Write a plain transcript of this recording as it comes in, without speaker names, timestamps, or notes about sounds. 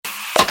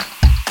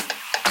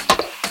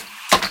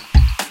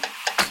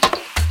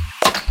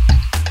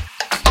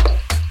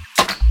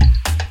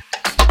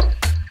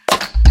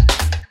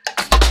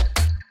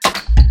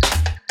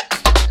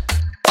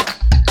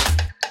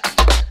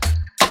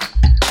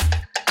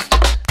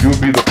You'll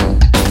be the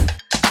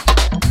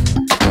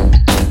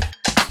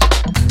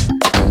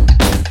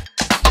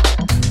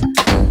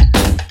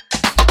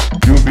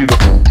You'll be the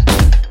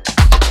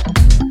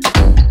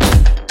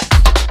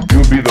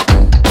You'll be the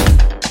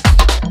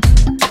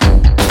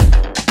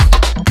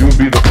You'll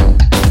be the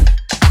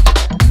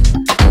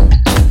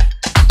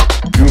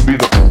You'll be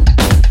the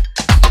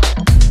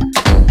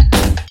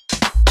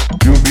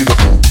You'll be the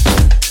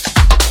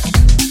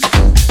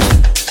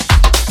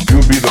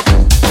You'll be the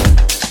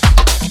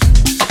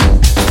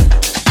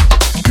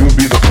You'll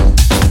be the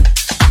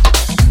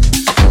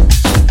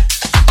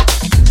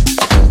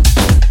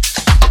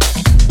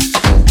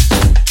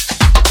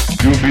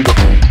You'll be the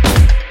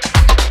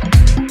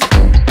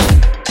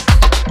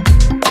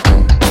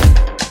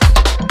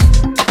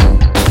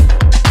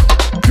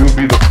You'll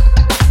be the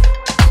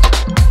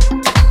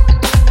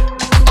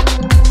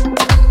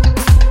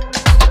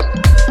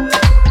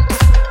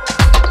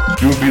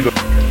You'll be the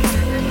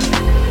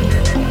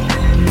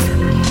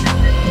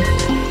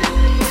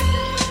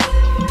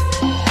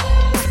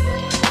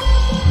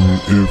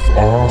If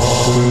I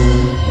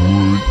stay,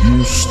 would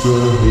you stay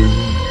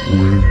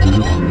with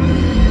me?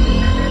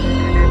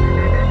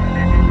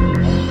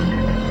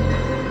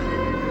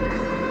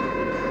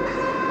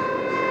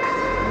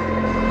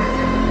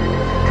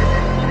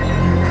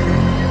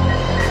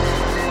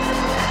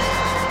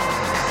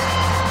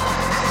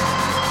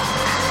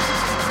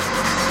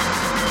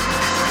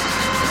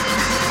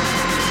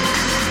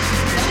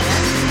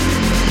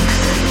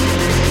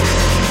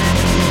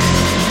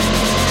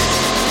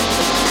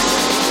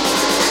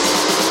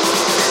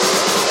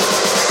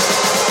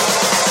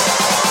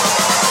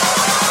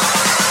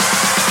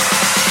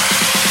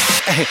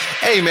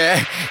 Hey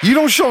man, you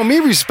don't show me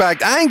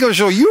respect, I ain't gonna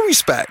show you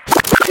respect.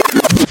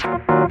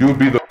 You'll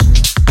be the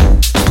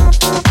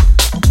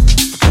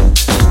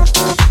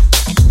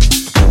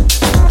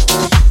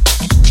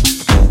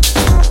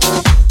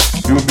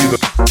You'll be the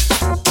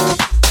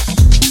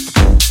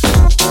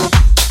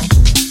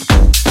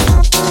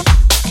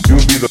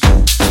You'll be the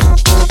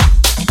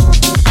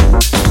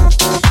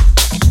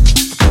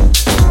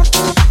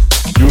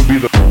You'll be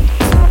the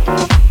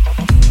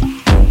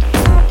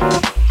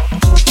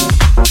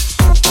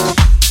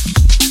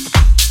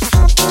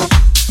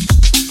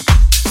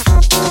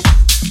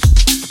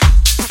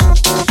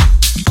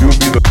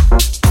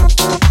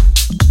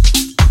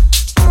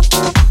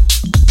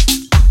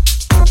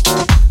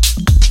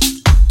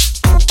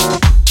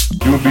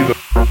You'll be the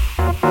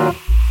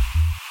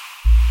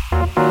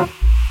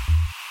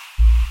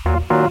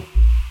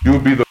You'll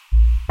be the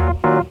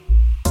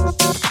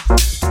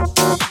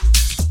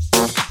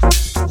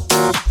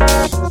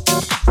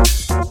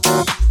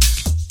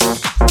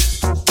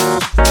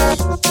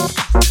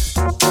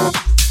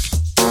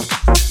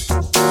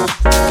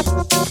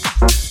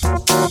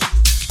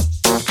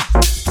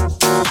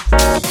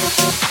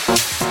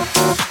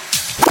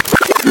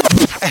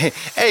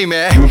Hey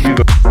man. You'll be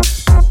the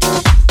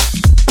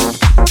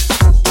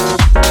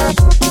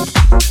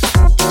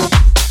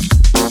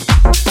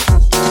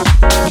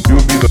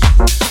You'll be the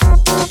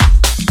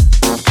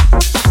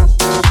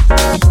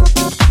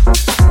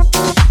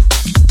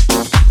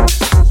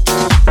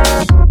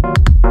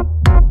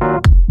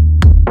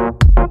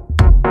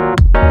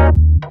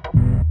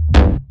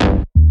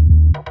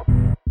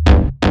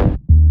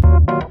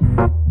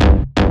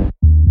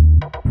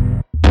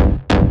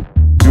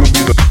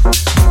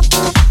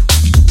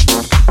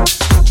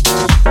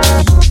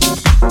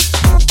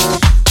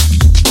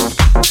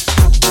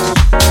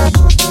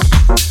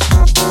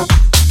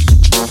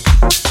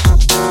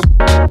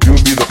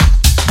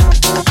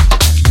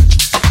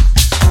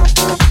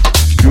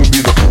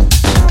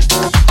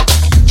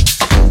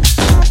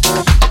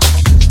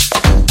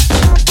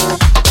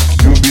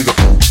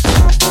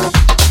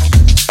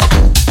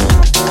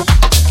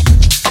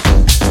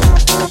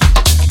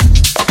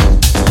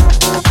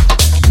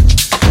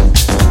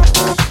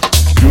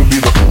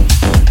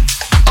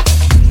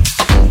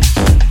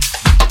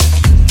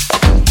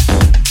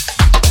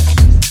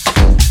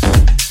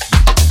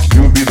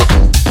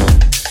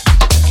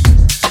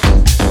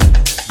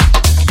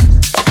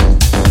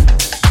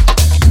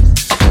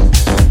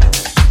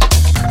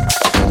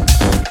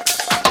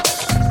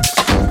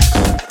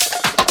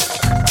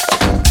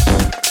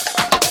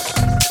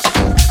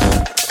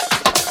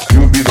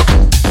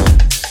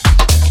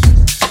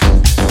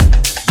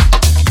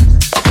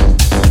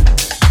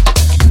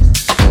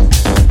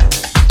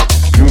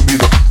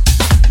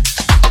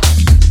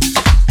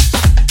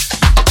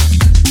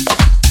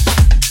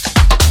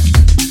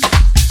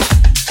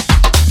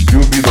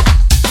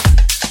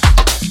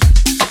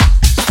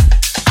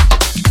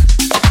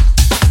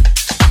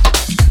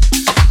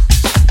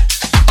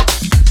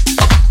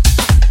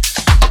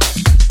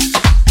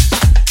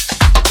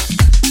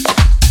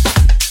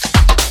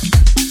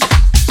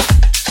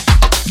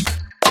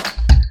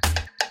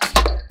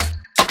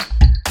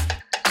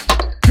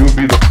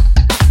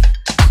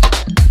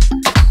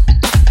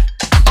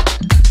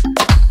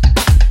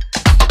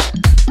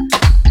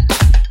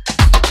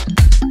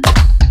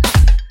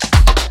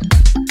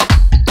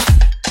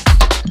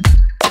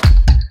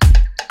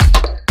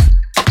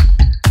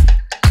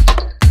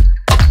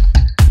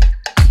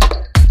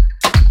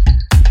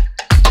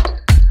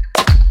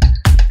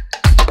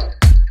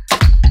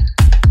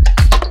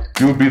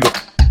You'll be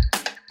the